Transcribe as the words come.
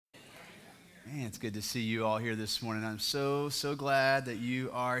Man, it's good to see you all here this morning. I'm so glad that you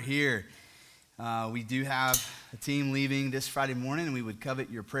are here. We do have a team leaving this Friday morning, and we would covet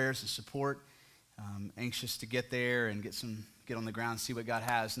your prayers and support. Anxious to get there and get on the ground, see what God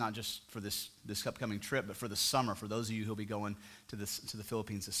has, not just for this upcoming trip, but for the summer, for those of you who'll be going to the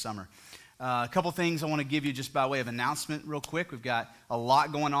Philippines this summer. A couple things I want to give you just by way of announcement real quick. We've got a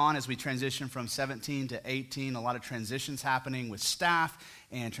lot going on as we transition from 17 to 18, a lot of transitions happening with staff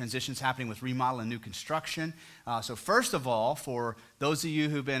and transitions happening with remodel and new construction. So first of all, for those of you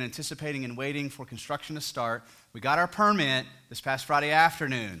who've been anticipating and waiting for construction to start, we got our permit this past Friday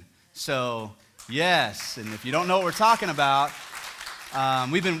afternoon. So yes, and if you don't know what we're talking about,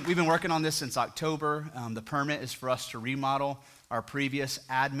 we've been working on this since October. The permit is for us to remodel our previous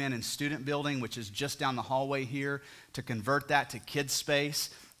admin and student building, which is just down the hallway here, to convert that to kids space.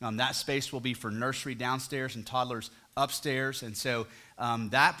 That space will be for nursery downstairs and toddlers upstairs. And so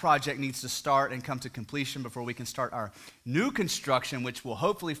that project needs to start and come to completion before we can start our new construction, which will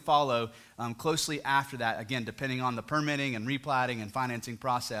hopefully follow closely after that, again, depending on the permitting and replatting and financing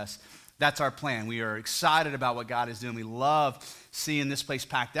process. That's our plan. We are excited about what God is doing. We love seeing this place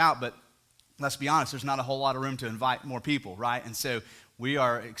packed out, but let's be honest, there's not a whole lot of room to invite more people, right? And so we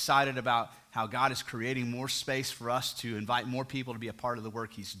are excited about how God is creating more space for us to invite more people to be a part of the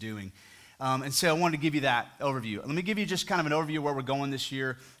work He's doing. And so I wanted to give you that overview. Let me give you just kind of an overview of where we're going this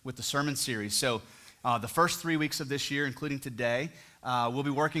year with the sermon series. So the first 3 weeks of this year, including today, we'll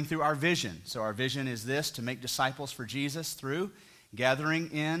be working through our vision. So our vision is this: to make disciples for Jesus through gathering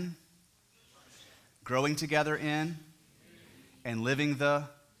in, growing together in, and living the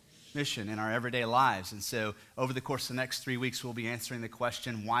mission in our everyday lives. And so over the course of the next 3 weeks, we'll be answering the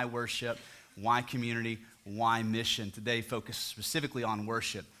question, why worship, why community, why mission? Today, focus specifically on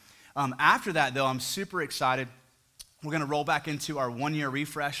worship. After that, though, I'm super excited. We're going to roll back into our one-year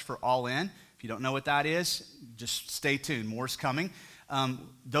refresh for All In. If you don't know what that is, just stay tuned. More's coming.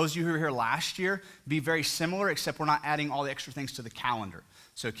 Those of you who were here last year, be very similar, except we're not adding all the extra things to the calendar.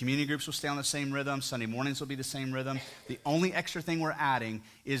 So community groups will stay on the same rhythm. Sunday mornings will be the same rhythm. The only extra thing we're adding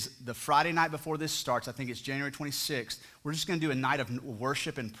is the Friday night before this starts. I think it's January 26th. We're just going to do a night of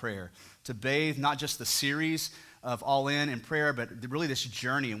worship and prayer to bathe not just the series of All In and prayer, but really this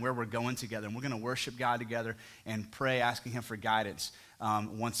journey and where we're going together. And we're going to worship God together and pray, asking Him for guidance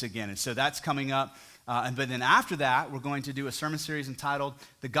once again. And so that's coming up. But then after that, we're going to do a sermon series entitled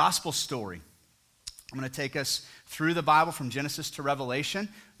The Gospel Story. I'm going to take us through the Bible from Genesis to Revelation.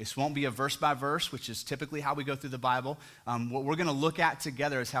 This won't be a verse by verse, which is typically how we go through the Bible. What we're going to look at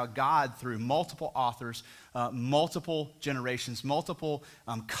together is how God, through multiple authors, multiple generations, multiple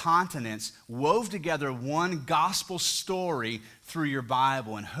continents, wove together one gospel story through your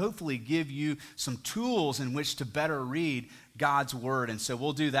Bible and hopefully give you some tools in which to better read God's Word. And so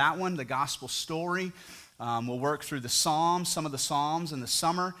we'll do that one, the gospel story. We'll work through the Psalms, some of the Psalms in the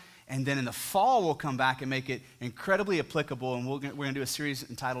summer. And then in the fall, we'll come back and make it incredibly applicable, and we're going to do a series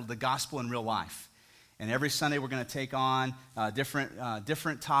entitled The Gospel in Real Life. And every Sunday, we're going to take on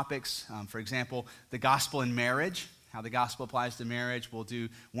different topics. For example, the gospel in marriage, how the gospel applies to marriage. We'll do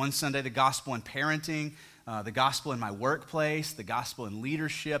one Sunday, the gospel in parenting, the gospel in my workplace, the gospel in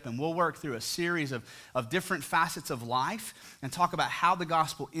leadership, and we'll work through a series of different facets of life and talk about how the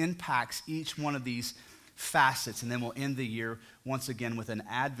gospel impacts each one of these facets. And then we'll end the year once again with an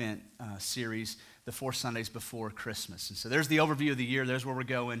Advent series, the 4 Sundays before Christmas. And so there's the overview of the year. There's where we're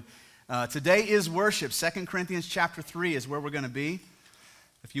going. Today is worship. 2 Corinthians chapter 3 is where we're going to be.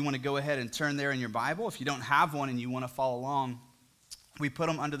 If you want to go ahead and turn there in your Bible, if you don't have one and you want to follow along, we put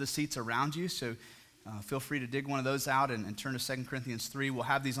them under the seats around you. So feel free to dig one of those out and turn to 2 Corinthians 3. We'll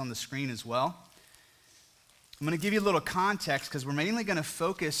have these on the screen as well. I'm going to give you a little context because we're mainly going to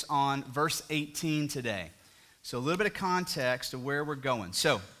focus on verse 18 today. So a little bit of context of where we're going.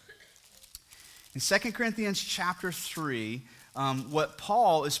 So in 2 Corinthians chapter 3, what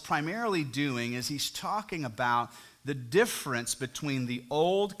Paul is primarily doing is he's talking about the difference between the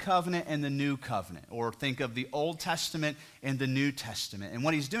Old Covenant and the New Covenant, or think of the Old Testament and the New Testament. And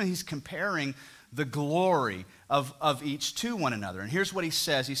what he's doing, he's comparing the glory of each to one another. And here's what he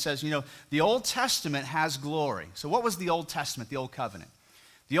says. He says, the Old Testament has glory. So what was the Old Testament, the Old Covenant?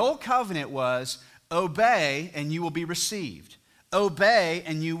 The Old Covenant was obey and you will be received. Obey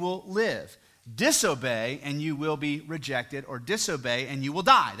and you will live. Disobey and you will be rejected, or disobey and you will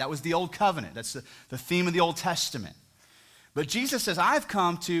die. That was the Old Covenant. That's the theme of the Old Testament. But Jesus says, I've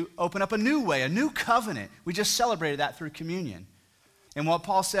come to open up a new way, a new covenant. We just celebrated that through communion. And what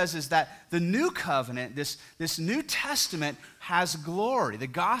Paul says is that the new covenant, this New Testament, has glory. The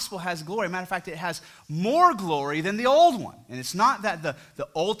gospel has glory. Matter of fact, it has more glory than the old one. And it's not that the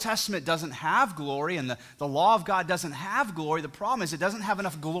Old Testament doesn't have glory and the law of God doesn't have glory. The problem is it doesn't have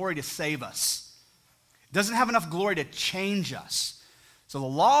enough glory to save us. It doesn't have enough glory to change us. So the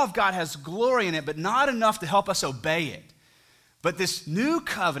law of God has glory in it, but not enough to help us obey it. But this new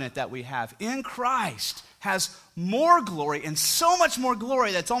covenant that we have in Christ has more glory, and so much more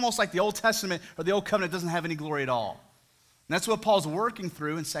glory that's almost like the Old Testament or the Old Covenant doesn't have any glory at all. And that's what Paul's working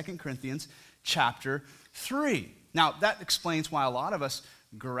through in 2 Corinthians chapter 3. Now, that explains why a lot of us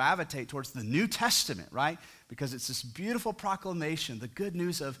gravitate towards the New Testament, right? Because it's this beautiful proclamation, the good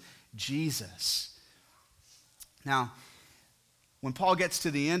news of Jesus. Now, when Paul gets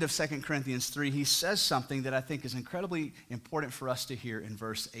to the end of 2 Corinthians 3, he says something that I think is incredibly important for us to hear in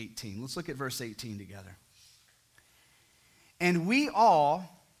verse 18. Let's look at verse 18 together. And we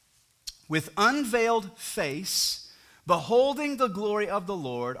all, with unveiled face, beholding the glory of the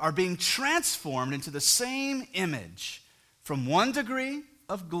Lord, are being transformed into the same image, from one degree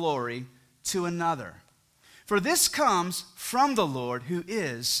of glory to another. For this comes from the Lord, who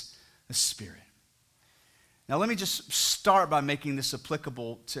is the Spirit. Now, let me just start by making this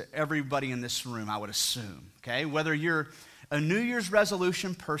applicable to everybody in this room, I would assume, okay? Whether you're a New Year's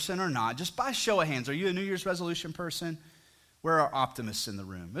resolution person or not, just by show of hands, are you a New Year's resolution person? Where are optimists in the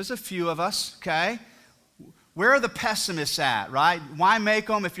room? There's a few of us, okay? Where are the pessimists at, right? Why make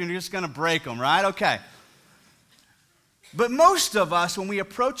them if you're just going to break them, right? Okay. But most of us, when we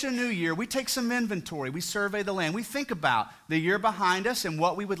approach a new year, we take some inventory. We survey the land. We think about the year behind us and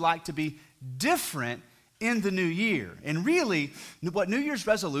what we would like to be different in the new year. And really, what New Year's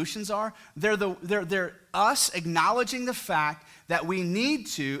resolutions are, they're us acknowledging the fact that we need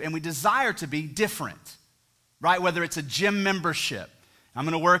to and we desire to be different, right? Whether it's a gym membership, I'm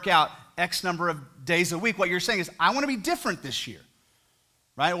going to work out X number of days a week. What you're saying is, I want to be different this year,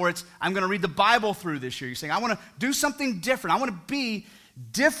 right? Or it's, I'm going to read the Bible through this year. You're saying, I want to do something different. I want to be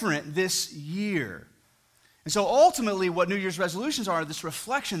different this year. And so ultimately, what New Year's resolutions are this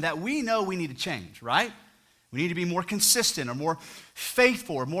reflection that we know we need to change, right? We need to be more consistent or more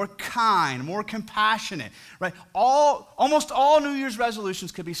faithful or more kind, more compassionate, right? Almost all New Year's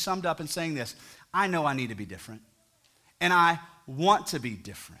resolutions could be summed up in saying this: I know I need to be different, and I want to be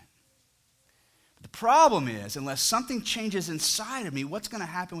different. But the problem is, unless something changes inside of me, what's going to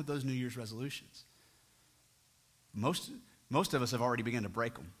happen with those New Year's resolutions? Most of us have already begun to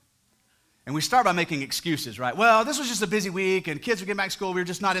break them. And we start by making excuses, right? Well, this was just a busy week, and kids were getting back to school. We were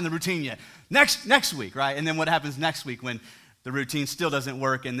just not in the routine yet. Next week, right? And then what happens next week when the routine still doesn't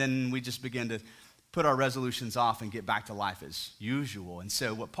work, and then we just begin to put our resolutions off and get back to life as usual. And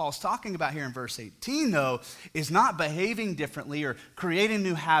so what Paul's talking about here in verse 18, though, is not behaving differently or creating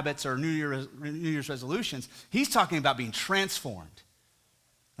new habits or New Year's resolutions. He's talking about being transformed.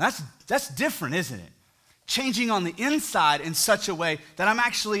 That's different, isn't it? Changing on the inside in such a way that I'm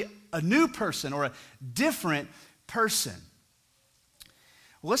actually a new person or a different person.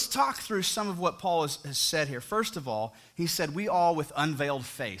 Well, let's talk through some of what Paul has said here. First of all, he said, we all with unveiled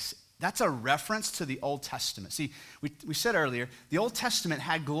face. That's a reference to the Old Testament. See, we said earlier, the Old Testament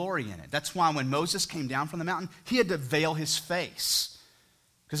had glory in it. That's why when Moses came down from the mountain, he had to veil his face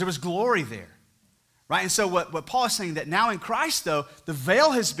because there was glory there. Right? And so what Paul is saying, that now in Christ, though, the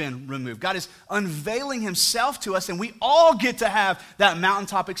veil has been removed. God is unveiling himself to us, and we all get to have that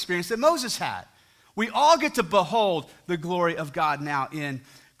mountaintop experience that Moses had. We all get to behold the glory of God now in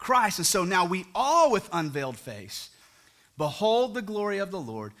Christ. And so now we all, with unveiled face, behold the glory of the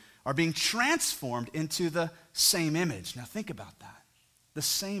Lord, are being transformed into the same image. Now think about that. The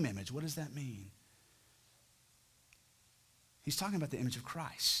same image. What does that mean? He's talking about the image of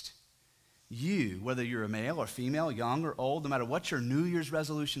Christ. You, whether you're a male or female, young or old, no matter what your New Year's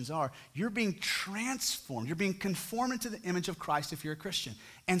resolutions are, you're being transformed. You're being conformed into the image of Christ if you're a Christian.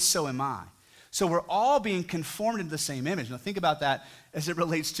 And so am I. So we're all being conformed into the same image. Now think about that as it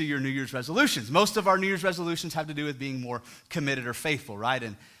relates to your New Year's resolutions. Most of our New Year's resolutions have to do with being more committed or faithful, right?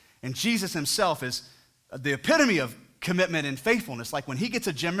 And Jesus himself is the epitome of commitment and faithfulness. Like when he gets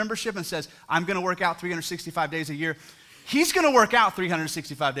a gym membership and says, I'm going to work out 365 days a year, he's going to work out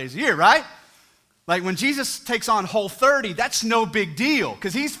 365 days a year, right? Like when Jesus takes on Whole30, that's no big deal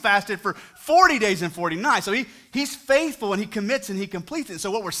because he's fasted for 40 days and 40 nights. So he's faithful and he commits and he completes it.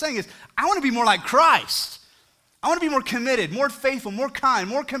 So what we're saying is, I want to be more like Christ. I want to be more committed, more faithful, more kind,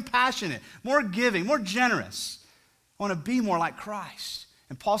 more compassionate, more giving, more generous. I want to be more like Christ.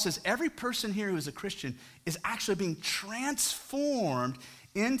 And Paul says every person here who is a Christian is actually being transformed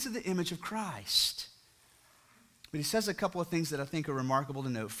into the image of Christ. But he says a couple of things that I think are remarkable to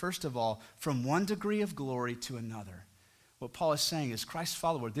note. First of all, from one degree of glory to another. What Paul is saying is, Christ's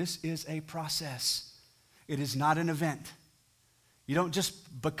follower, this is a process. It is not an event. You don't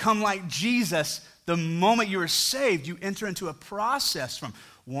just become like Jesus the moment you are saved. You enter into a process from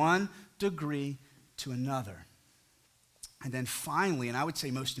one degree to another. And then finally, and I would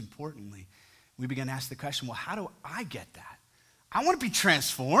say most importantly, we begin to ask the question, well, how do I get that? I want to be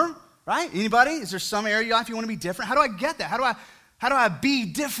transformed, right? Anybody? Is there some area of your life you want to be different? How do I get that? How do I be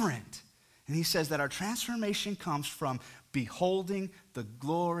different? And he says that our transformation comes from beholding the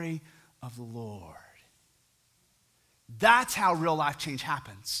glory of the Lord. That's how real life change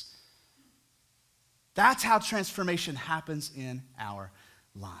happens. That's how transformation happens in our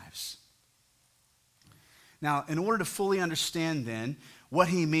lives. Now, in order to fully understand then what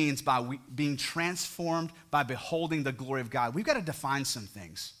he means by being transformed by beholding the glory of God, we've got to define some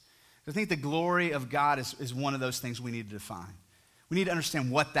things. I think the glory of God is one of those things we need to define. We need to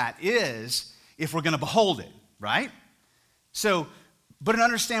understand what that is if we're going to behold it, right? So, but to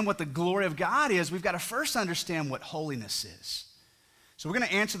understand what the glory of God is, we've got to first understand what holiness is. So we're going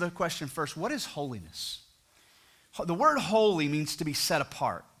to answer the question first, what is holiness? The word holy means to be set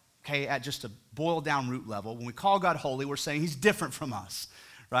apart. Okay, at just a boiled down root level, when we call God holy, we're saying he's different from us,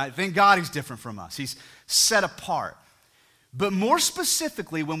 right? Thank God he's different from us. He's set apart. But more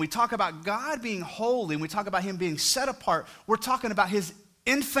specifically, when we talk about God being holy, when we talk about him being set apart, we're talking about his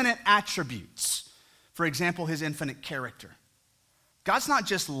infinite attributes. For example, his infinite character. God's not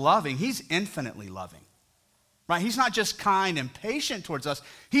just loving, he's infinitely loving, right? He's not just kind and patient towards us,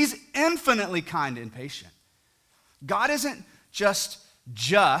 he's infinitely kind and patient. God isn't just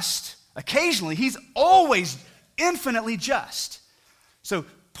occasionally, he's always infinitely just. So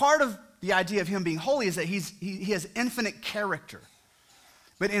part of the idea of him being holy is that he has infinite character.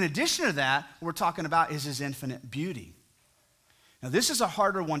 But in addition to that, what we're talking about is his infinite beauty. Now this is a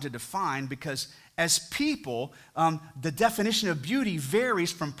harder one to define because as people, the definition of beauty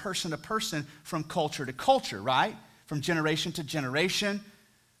varies from person to person, from culture to culture, right? From generation to generation.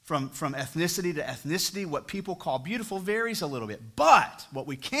 From ethnicity to ethnicity, what people call beautiful varies a little bit. But what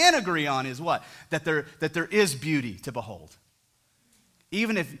we can agree on is what? That there is beauty to behold.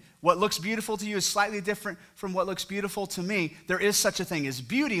 Even if what looks beautiful to you is slightly different from what looks beautiful to me, there is such a thing as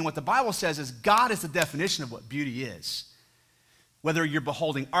beauty. And what the Bible says is God is the definition of what beauty is. Whether you're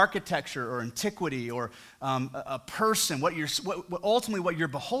beholding architecture or antiquity or a person, ultimately what you're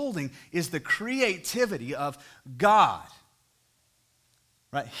beholding is the creativity of God.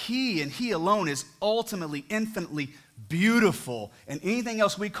 Right? He and he alone is ultimately, infinitely beautiful. And anything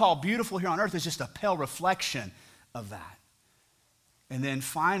else we call beautiful here on earth is just a pale reflection of that. And then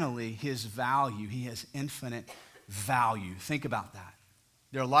finally, his value. He has infinite value. Think about that.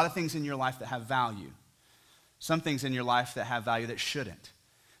 There are a lot of things in your life that have value. Some things in your life that have value that shouldn't.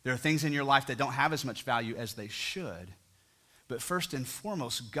 There are things in your life that don't have as much value as they should. But first and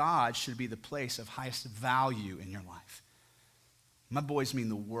foremost, God should be the place of highest value in your life. My boys mean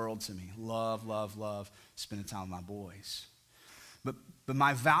the world to me. Love, love, love spending time with my boys. But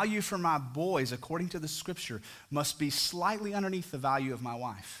my value for my boys, according to the scripture, must be slightly underneath the value of my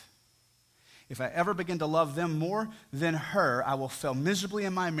wife. If I ever begin to love them more than her, I will fail miserably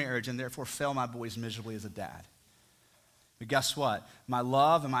in my marriage and therefore fail my boys miserably as a dad. But guess what? My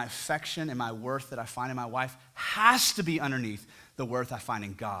love and my affection and my worth that I find in my wife has to be underneath the worth I find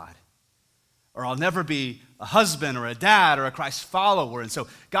in God. Or I'll never be a husband or a dad or a Christ follower. And so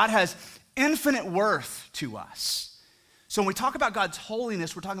God has infinite worth to us. So when we talk about God's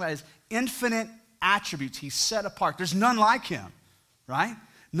holiness, we're talking about his infinite attributes. He's set apart. There's none like him, right?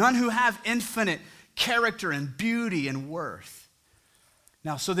 None who have infinite character and beauty and worth.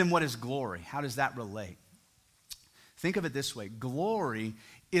 Now, so then what is glory? How does that relate? Think of it this way. Glory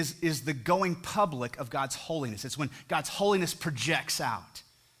is the going public of God's holiness. It's when God's holiness projects out.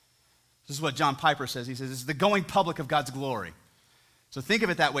 This is what John Piper says. He says, it's the going public of God's glory. So think of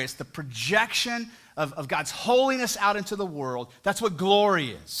it that way. It's the projection of God's holiness out into the world. That's what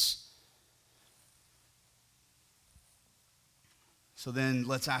glory is. So then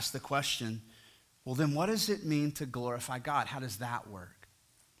let's ask the question, well then what does it mean to glorify God? How does that work?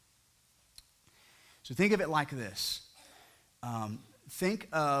 So think of it like this. Think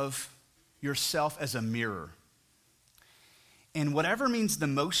of yourself as a mirror. And whatever means the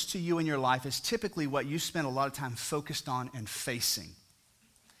most to you in your life is typically what you spend a lot of time focused on and facing.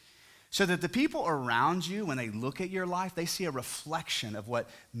 So that the people around you, when they look at your life, they see a reflection of what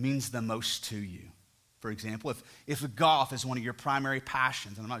means the most to you. For example, if golf is one of your primary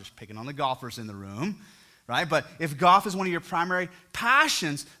passions, and I'm not just picking on the golfers in the room, right? But if golf is one of your primary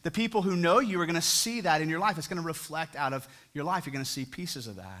passions, the people who know you are going to see that in your life. It's going to reflect out of your life. You're going to see pieces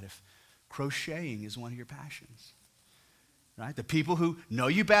of that. If crocheting is one of your passions, right? The people who know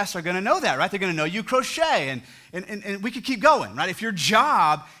you best are going to know that, right? They're going to know you crochet, and we could keep going, right? If your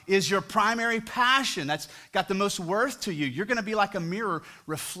job is your primary passion, that's got the most worth to you, you're going to be like a mirror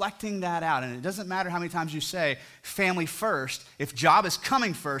reflecting that out. And it doesn't matter how many times you say family first. If job is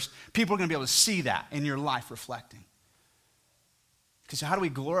coming first, people are going to be able to see that in your life reflecting. Because how do we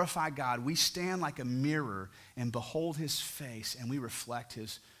glorify God? We stand like a mirror and behold his face, and we reflect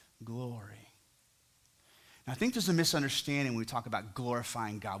his glory. Now, I think there's a misunderstanding when we talk about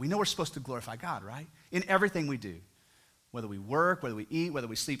glorifying God. We know we're supposed to glorify God, right? In everything we do. Whether we work, whether we eat, whether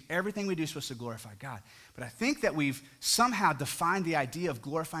we sleep, everything we do is supposed to glorify God. But I think that we've somehow defined the idea of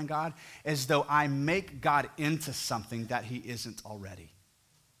glorifying God as though I make God into something that he isn't already.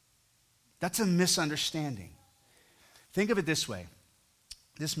 That's a misunderstanding. Think of it this way.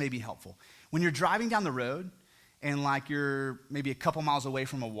 This may be helpful. When you're driving down the road and like you're maybe a couple miles away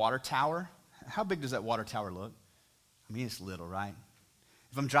from a water tower, how big does that water tower look? I mean, it's little, right?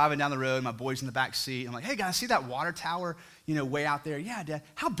 If I'm driving down the road, my boy's in the back seat, I'm like, hey guys, see that water tower, way out there? Yeah, Dad.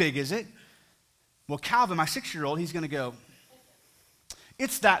 How big is it? Well, Calvin, my 6-year-old, he's going to go,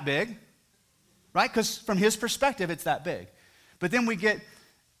 it's that big, right? Because from his perspective, it's that big. But then we get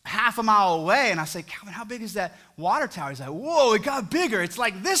half a mile away, and I say, Calvin, how big is that water tower? He's like, whoa, it got bigger. It's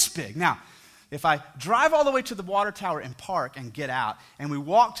like this big. Now, if I drive all the way to the water tower and park and get out, and we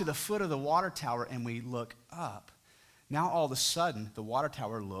walk to the foot of the water tower and we look up, now all of a sudden the water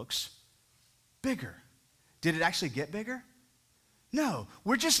tower looks bigger. Did it actually get bigger? No.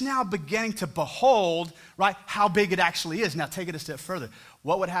 We're just now beginning to behold, right, how big it actually is. Now take it a step further.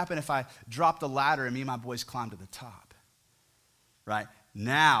 What would happen if I dropped the ladder and me and my boys climbed to the top? Right?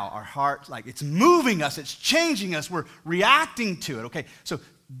 Now our heart, it's moving us, it's changing us, we're reacting to it. Okay, so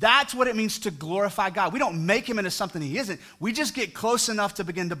that's what it means to glorify God. We don't make him into something he isn't. We just get close enough to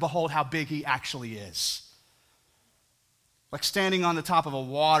begin to behold how big he actually is. Like standing on the top of a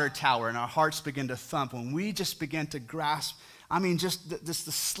water tower and our hearts begin to thump when we just begin to grasp, just the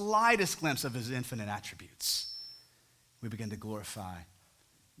slightest glimpse of his infinite attributes. We begin to glorify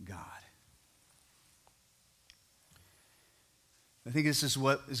God. I think this is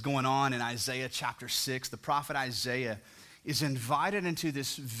what is going on in Isaiah chapter 6. The prophet Isaiah is invited into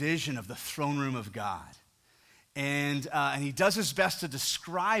this vision of the throne room of God. And he does his best to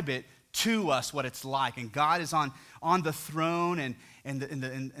describe it to us, what it's like. And God is on the throne, and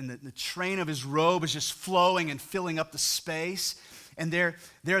the train of his robe is just flowing and filling up the space. And there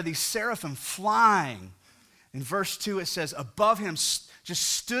are these seraphim flying. In verse 2 it says, above him just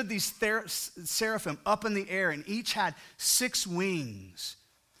stood these seraphim up in the air, and each had 6 wings.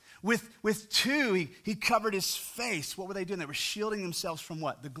 With 2, he covered his face. What were they doing? They were shielding themselves from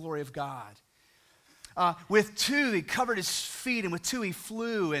what? The glory of God. With 2, he covered his feet, and with 2, he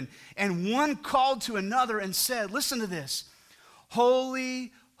flew. And one called to another and said, listen to this,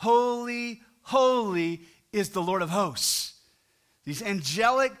 holy, holy, holy is the Lord of hosts. These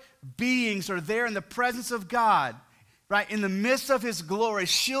angelic beings are there in the presence of God, right, in the midst of his glory,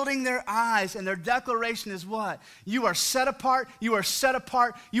 shielding their eyes, and their declaration is what? You are set apart, you are set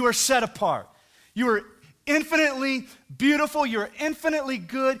apart, you are set apart. You are infinitely beautiful, you are infinitely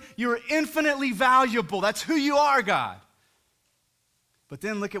good, you are infinitely valuable. That's who you are, God. But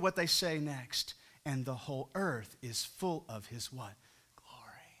then look at what they say next. And the whole earth is full of his what?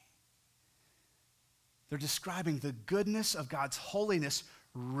 Glory. They're describing the goodness of God's holiness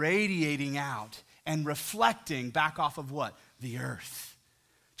radiating out and reflecting back off of what? The earth.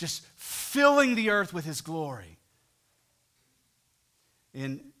 Just filling the earth with his glory.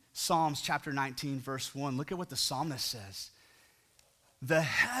 In Psalms chapter 19, verse 1, look at what the psalmist says. The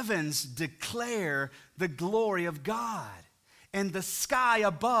heavens declare the glory of God, and the sky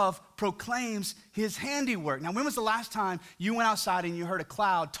above proclaims his handiwork. Now, when was the last time you went outside and you heard a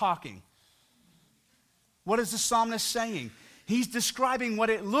cloud talking? What is the psalmist saying? He's describing what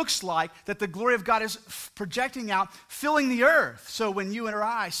it looks like that the glory of God is projecting out, filling the earth. So when you and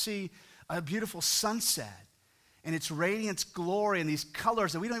I see a beautiful sunset and its radiance, glory, and these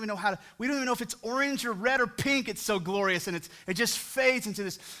colors that we don't even know if it's orange or red or pink, it's so glorious, and it just fades into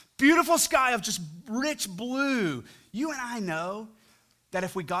this beautiful sky of just rich blue. You and I know that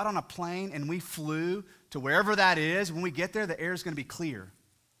if we got on a plane and we flew to wherever that is, when we get there, the air is going to be clear,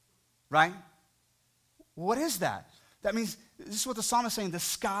 right? What is that? That means, this is what the psalmist is saying, the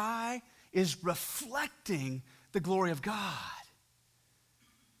sky is reflecting the glory of God.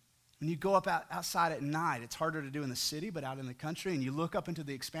 When you go up outside at night, it's harder to do in the city, but out in the country, and you look up into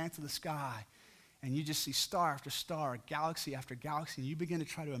the expanse of the sky, and you just see star after star, galaxy after galaxy, and you begin to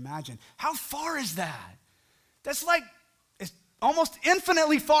try to imagine, how far is that? That's it's almost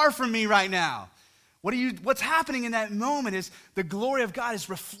infinitely far from me right now. What's happening in that moment is the glory of God is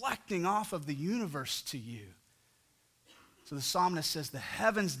reflecting off of the universe to you. So the psalmist says the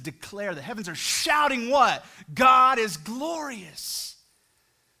heavens declare, the heavens are shouting what? God is glorious.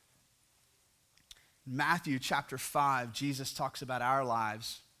 In Matthew chapter 5, Jesus talks about our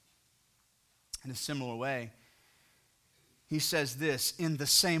lives in a similar way. He says this, in the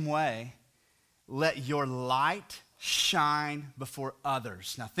same way, let your light shine before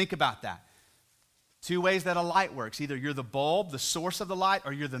others. Now think about that. Two ways that a light works. Either you're the bulb, the source of the light,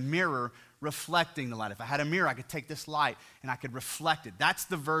 or you're the mirror reflecting the light. If I had a mirror, I could take this light and I could reflect it. That's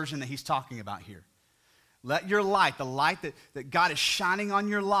the version that he's talking about here. Let your light, the light that God is shining on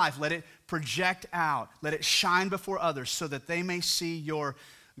your life, let it project out. Let it shine before others so that they may see your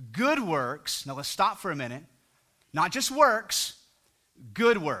good works. Now let's stop for a minute. Not just works,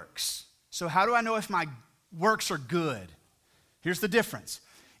 good works. So how do I know if my works are good? Here's the difference.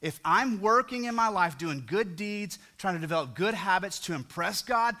 If I'm working in my life doing good deeds, trying to develop good habits to impress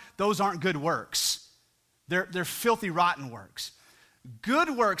God, those aren't good works. They're filthy, rotten works. Good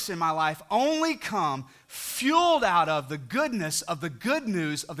works in my life only come fueled out of the goodness of the good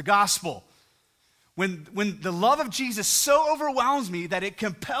news of the gospel. When the love of Jesus so overwhelms me that it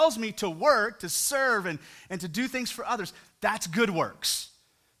compels me to work, to serve, and to do things for others, that's good works.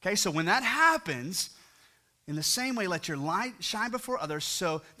 Okay, so when that happens, in the same way, let your light shine before others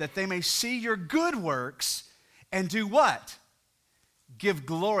so that they may see your good works and do what? Give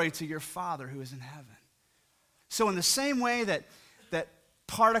glory to your Father who is in heaven. So in the same way that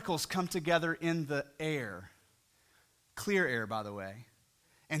particles come together in the air, clear air, by the way,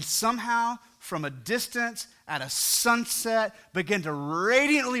 and somehow from a distance at a sunset begin to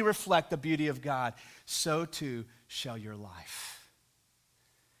radiantly reflect the beauty of God, so too shall your life.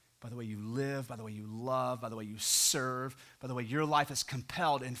 By the way you live, by the way you love, by the way you serve, by the way your life is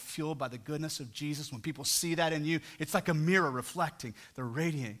compelled and fueled by the goodness of Jesus. When people see that in you, it's like a mirror reflecting the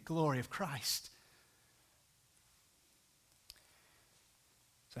radiant glory of Christ.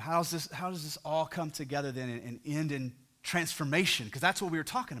 So how does this all come together then and end in transformation? Because that's what we were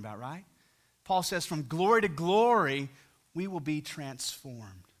talking about, right? Paul says from glory to glory, we will be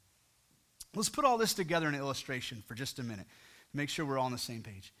transformed. Let's put all this together in an illustration for just a minute to make sure we're all on the same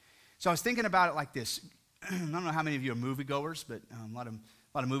page. So I was thinking about it like this. I don't know how many of you are moviegoers, but a lot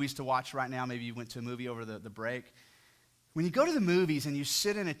of movies to watch right now. Maybe you went to a movie over the break. When you go to the movies and you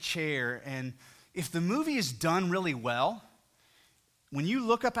sit in a chair, and if the movie is done really well, when you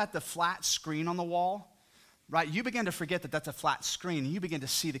look up at the flat screen on the wall, right, you begin to forget that that's a flat screen, and you begin to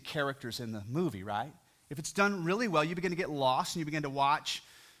see the characters in the movie, right? If it's done really well, you begin to get lost, and you begin to watch,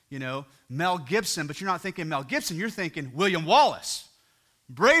 Mel Gibson, but you're not thinking Mel Gibson, you're thinking William Wallace,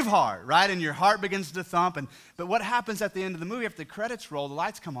 Braveheart, right? And your heart begins to thump. But what happens at the end of the movie, after the credits roll, the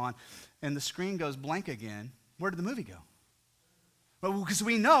lights come on, and the screen goes blank again? Where did the movie go? Well, because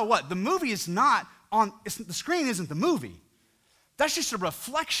we know what? The movie is not on, the screen isn't the movie. That's just a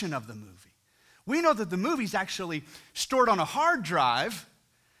reflection of the movie. We know that the movie's actually stored on a hard drive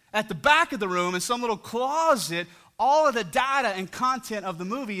at the back of the room in some little closet. All of the data and content of the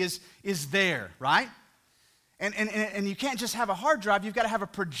movie is there, right? And you can't just have a hard drive. You've got to have a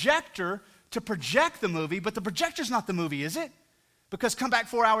projector to project the movie, but the projector's not the movie, is it? Because come back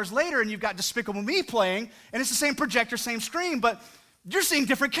 4 hours later and you've got Despicable Me playing, and it's the same projector, same screen, but you're seeing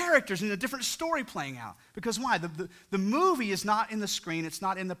different characters and a different story playing out. Because why? The movie is not in the screen. It's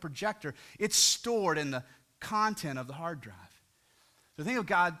not in the projector. It's stored in the content of the hard drive. So think of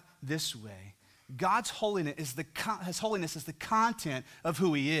God this way. God's holiness is the content of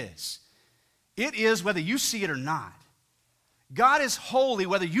who he is. It is whether you see it or not. God is holy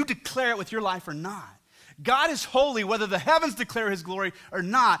whether you declare it with your life or not. God is holy whether the heavens declare his glory or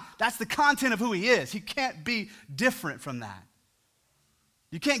not. That's the content of who he is. He can't be different from that.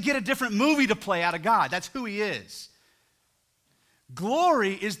 You can't get a different movie to play out of God. That's who he is.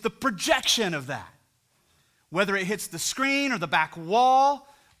 Glory is the projection of that. Whether it hits the screen or the back wall,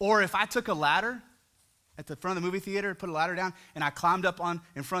 or if I took a ladder at the front of the movie theater, put a ladder down, and I climbed up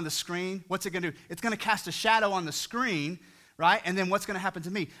in front of the screen, what's it going to do? It's going to cast a shadow on the screen, right? And then what's going to happen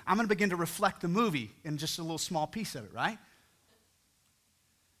to me? I'm going to begin to reflect the movie in just a little small piece of it, right?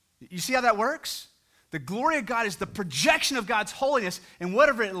 You see how that works? The glory of God is the projection of God's holiness, and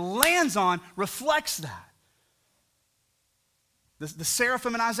whatever it lands on reflects that. The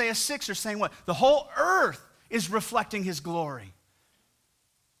seraphim in Isaiah 6 are saying what? The whole earth is reflecting his glory.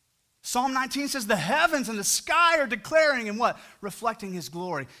 Psalm 19 says the heavens and the sky are declaring and what? Reflecting his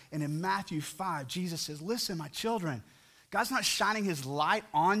glory. And in Matthew 5, Jesus says, listen, my children, God's not shining his light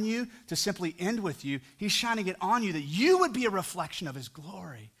on you to simply end with you. He's shining it on you that you would be a reflection of his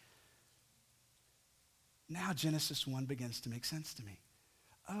glory. Now Genesis 1 begins to make sense to me.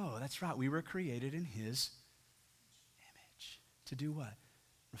 Oh, that's right. We were created in his image. To do what?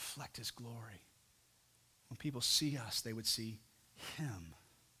 Reflect his glory. When people see us, they would see him.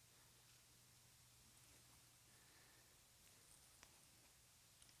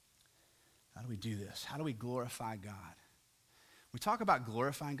 How do we do this? How do we glorify God? We talk about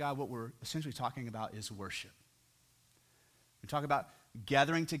glorifying God. What we're essentially talking about is worship. We talk about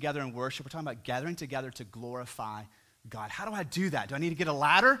gathering together in worship. We're talking about gathering together to glorify God. How do I do that? Do I need to get a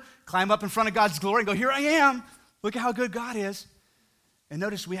ladder, climb up in front of God's glory and go, here I am. Look at how good God is. And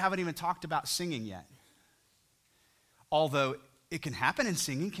notice we haven't even talked about singing yet. Although it can happen in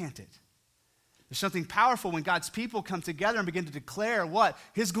singing, can't it? There's something powerful when God's people come together and begin to declare what?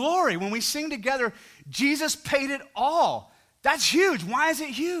 His glory. When we sing together, Jesus paid it all. That's huge. Why is it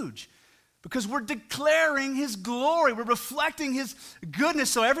huge? Because we're declaring his glory. We're reflecting his goodness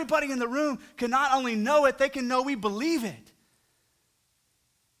so everybody in the room can not only know it, they can know we believe it.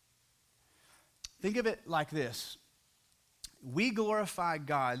 Think of it like this. We glorify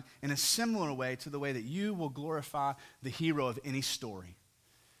God in a similar way to the way that you will glorify the hero of any story.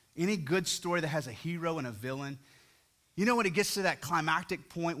 Any good story that has a hero and a villain. You know when it gets to that climactic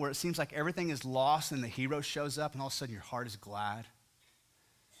point where it seems like everything is lost and the hero shows up and all of a sudden your heart is glad?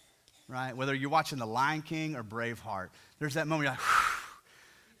 Right? Whether you're watching The Lion King or Braveheart, there's that moment you're like,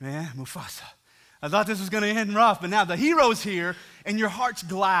 man, Mufasa. I thought this was going to end rough, but now the hero's here and your heart's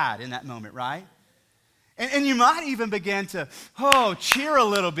glad in that moment, right? And you might even begin to, cheer a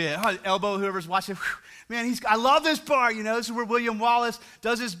little bit. Elbow whoever's watching, man, I love this part, this is where William Wallace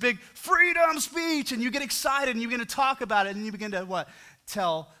does his big freedom speech, and you get excited, and you begin to talk about it, and you begin to, what?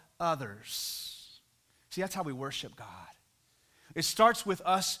 Tell others. See, that's how we worship God. It starts with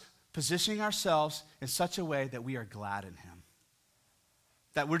us positioning ourselves in such a way that we are glad in him.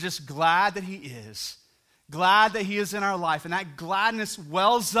 That we're just glad that he is. Glad that he is in our life. And that gladness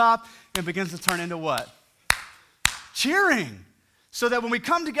wells up and begins to turn into what? Cheering. So that when we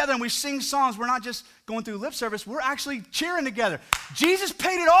come together and we sing songs, we're not just going through lip service, we're actually cheering together. Jesus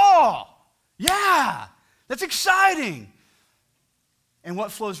paid it all. Yeah, that's exciting. And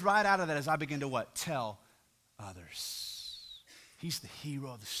what flows right out of that is I begin to what? Tell others. He's the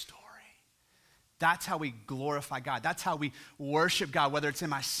hero of the story. That's how we glorify God. That's how we worship God, whether it's in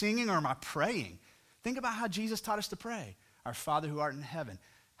my singing or my praying. Think about how Jesus taught us to pray. Our Father who art in heaven,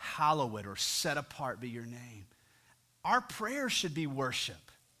 hallowed or set apart be your name. Our prayers should be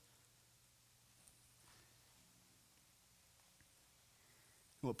worship.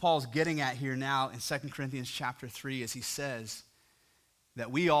 What Paul's getting at here now in 2 Corinthians chapter 3 is he says that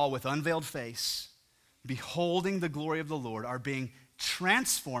we all with unveiled face, beholding the glory of the Lord, are being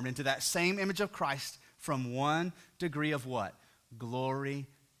transformed into that same image of Christ from one degree of what? Glory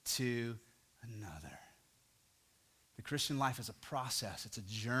to another. The Christian life is a process. It's a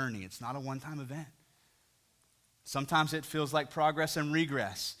journey. It's not a one-time event. Sometimes it feels like progress and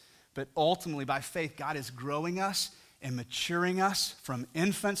regress, but ultimately by faith, God is growing us and maturing us from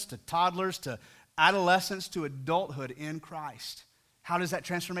infants to toddlers to adolescence to adulthood in Christ. How does that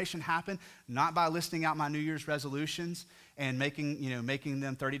transformation happen? Not by listing out my New Year's resolutions and making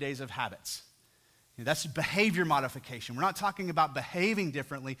them 30 days of habits. That's behavior modification. We're not talking about behaving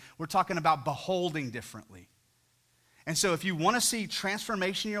differently. We're talking about beholding differently. And so if you want to see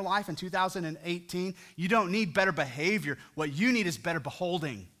transformation in your life in 2018, you don't need better behavior. What you need is better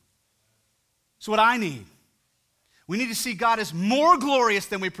beholding. It's what I need. We need to see God as more glorious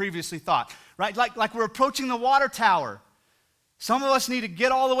than we previously thought, right? Like we're approaching the water tower. Some of us need to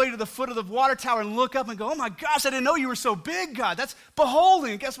get all the way to the foot of the water tower and look up and go, oh my gosh, I didn't know you were so big, God. That's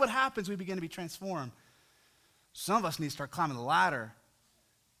beholding. And guess what happens? We begin to be transformed. Some of us need to start climbing the ladder,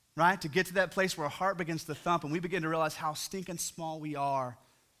 right? To get to that place where our heart begins to thump and we begin to realize how stinking small we are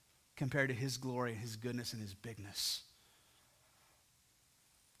compared to his glory, his goodness, and his bigness.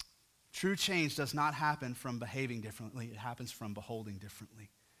 True change does not happen from behaving differently. It happens from beholding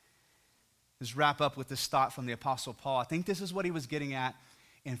differently. Let's wrap up with this thought from the Apostle Paul. I think this is what he was getting at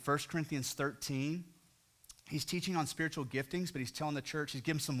in 1 Corinthians 13. He's teaching on spiritual giftings, but he's telling the church, he's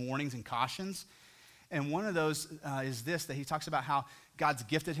giving some warnings and cautions. And one of those is this, that he talks about how God's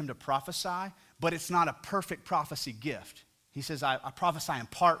gifted him to prophesy, but it's not a perfect prophecy gift. He says, I prophesy in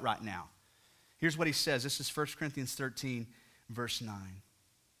part right now. Here's what he says. This is 1 Corinthians 13, verse 9.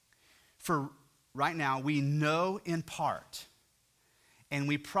 For right now, we know in part, and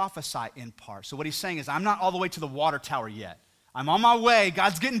we prophesy in part. So what he's saying is, I'm not all the way to the water tower yet. I'm on my way.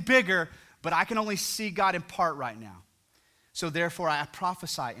 God's getting bigger, but I can only see God in part right now. So therefore, I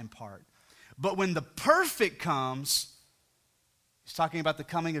prophesy in part. But when the perfect comes, He's talking about the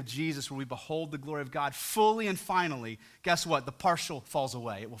coming of Jesus where we behold the glory of God fully and finally. Guess what? The partial falls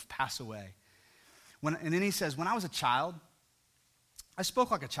away. It will pass away. And then he says, when I was a child, I spoke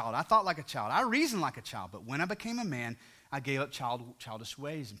like a child. I thought like a child. I reasoned like a child. But when I became a man, I gave up childish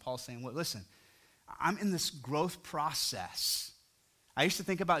ways. And Paul's saying, well, listen, I'm in this growth process. I used to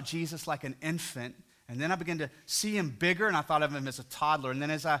think about Jesus like an infant, and then I began to see him bigger, and I thought of him as a toddler. And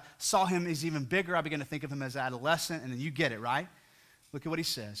then as I saw him as even bigger, I began to think of him as an adolescent, and then you get it, right? Look at what he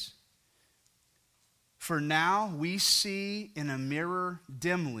says. For now we see in a mirror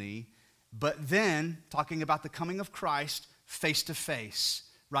dimly, but then, talking about the coming of Christ, face to face.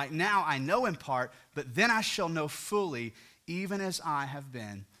 Right now I know in part, but then I shall know fully, even as I have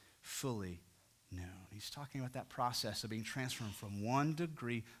been fully known. He's talking about that process of being transformed from one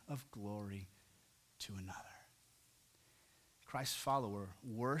degree of glory to another. Christ's follower,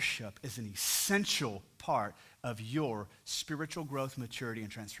 worship is an essential part of your spiritual growth, maturity,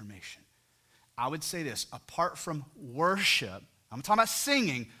 and transformation. I would say this, apart from worship, I'm talking about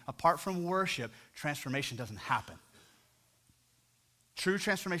singing, apart from worship, transformation doesn't happen. True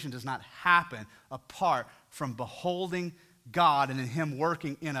transformation does not happen apart from beholding God and in him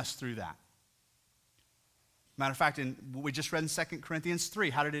working in us through that. Matter of fact, in what we just read in 2 Corinthians 3,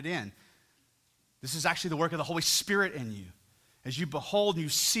 how did it end? This is actually the work of the Holy Spirit in you. As you behold and you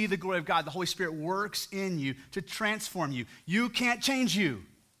see the glory of God, the Holy Spirit works in you to transform you. You can't change you.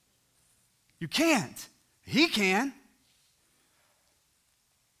 You can't. He can.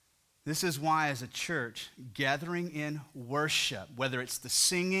 This is why, as a church, gathering in worship, whether it's the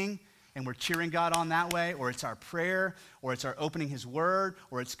singing and we're cheering God on that way, or it's our prayer, or it's our opening his word,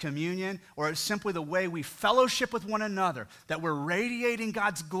 or it's communion, or it's simply the way we fellowship with one another, that we're radiating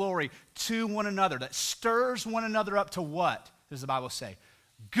God's glory to one another, that stirs one another up to what does the Bible say?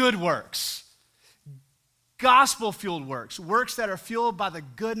 Good works. Gospel-fueled works. Works that are fueled by the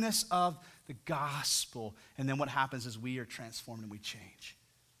goodness of the gospel. And then what happens is we are transformed and we change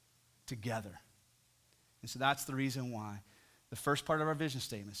together. And so that's the reason why the first part of our vision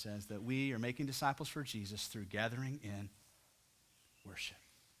statement says that we are making disciples for Jesus through gathering in worship.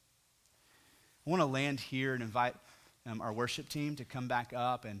 I want to land here and invite our worship team to come back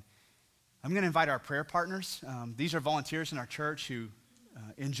up, and I'm going to invite our prayer partners. These are volunteers in our church who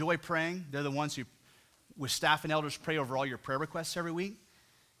enjoy praying. They're the ones who, with staff and elders, pray over all your prayer requests every week.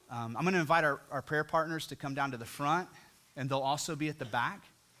 I'm going to invite our prayer partners to come down to the front, and they'll also be at the back.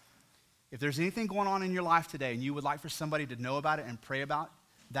 If there's anything going on in your life today and you would like for somebody to know about it and pray about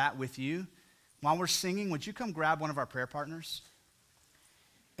that with you, while we're singing, would you come grab one of our prayer partners?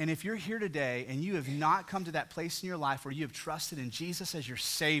 And if you're here today and you have not come to that place in your life where you have trusted in Jesus as your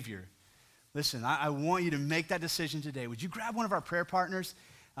Savior, listen, I want you to make that decision today. Would you grab one of our prayer partners?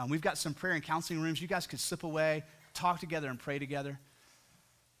 We've got some prayer and counseling rooms. You guys could slip away, talk together, and pray together.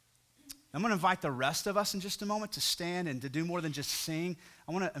 I'm going to invite the rest of us in just a moment to stand and to do more than just sing.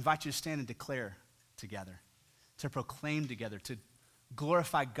 I want to invite you to stand and declare together, to proclaim together, to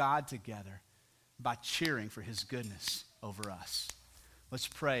glorify God together by cheering for his goodness over us. Let's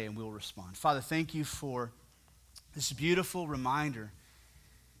pray and we'll respond. Father, thank you for this beautiful reminder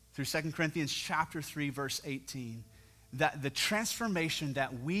through 2 Corinthians chapter 3, verse 18, that the transformation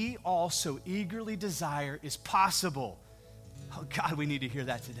that we all so eagerly desire is possible. Oh God, we need to hear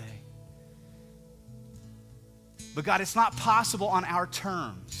that today. But God, it's not possible on our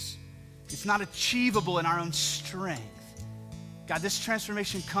terms. It's not achievable in our own strength. God, this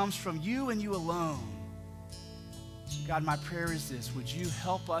transformation comes from you and you alone. God, my prayer is this. Would you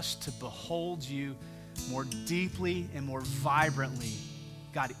help us to behold you more deeply and more vibrantly,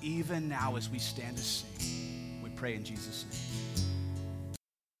 God, even now as we stand to sing? We pray in Jesus' name.